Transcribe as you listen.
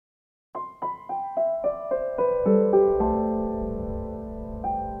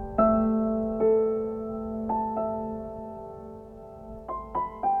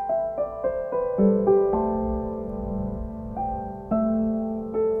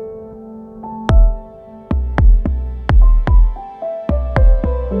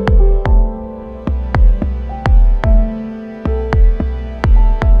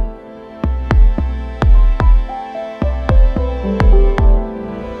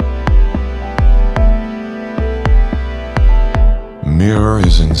mirror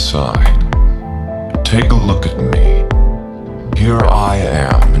is inside. Take a look at me. Here I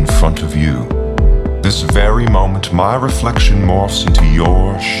am in front of you. This very moment, my reflection morphs into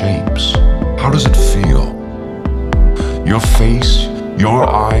your shapes. How does it feel? Your face, your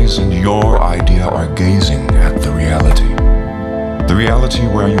eyes, and your idea are gazing at the reality. The reality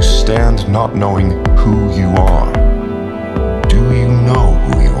where you stand not knowing who you are. Do you know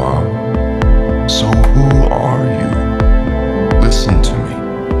who you are? So who are you? Listen to me.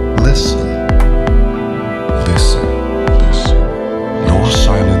 Listen. Listen. Listen. Your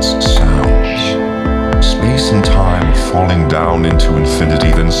silence sounds. Space and time falling down into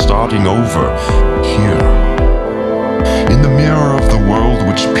infinity, then starting over here. In the mirror of the world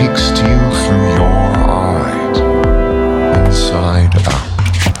which peeks to you through your eyes. Inside out.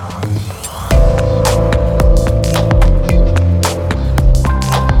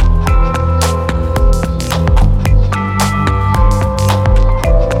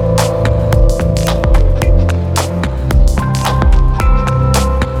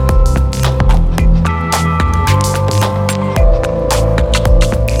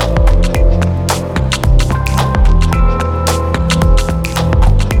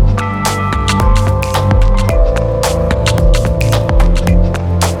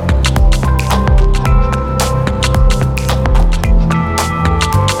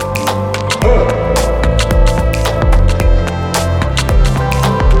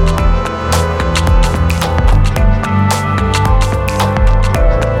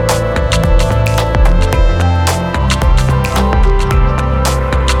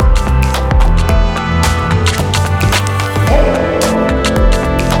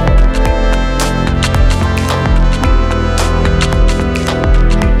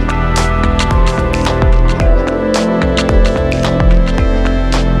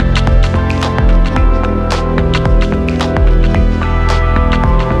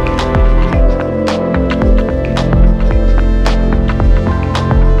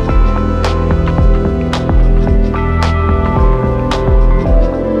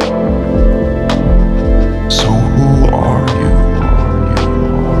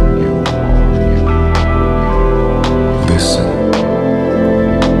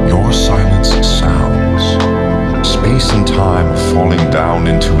 Space and time falling down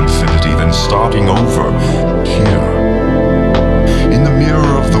into infinity, then starting over here.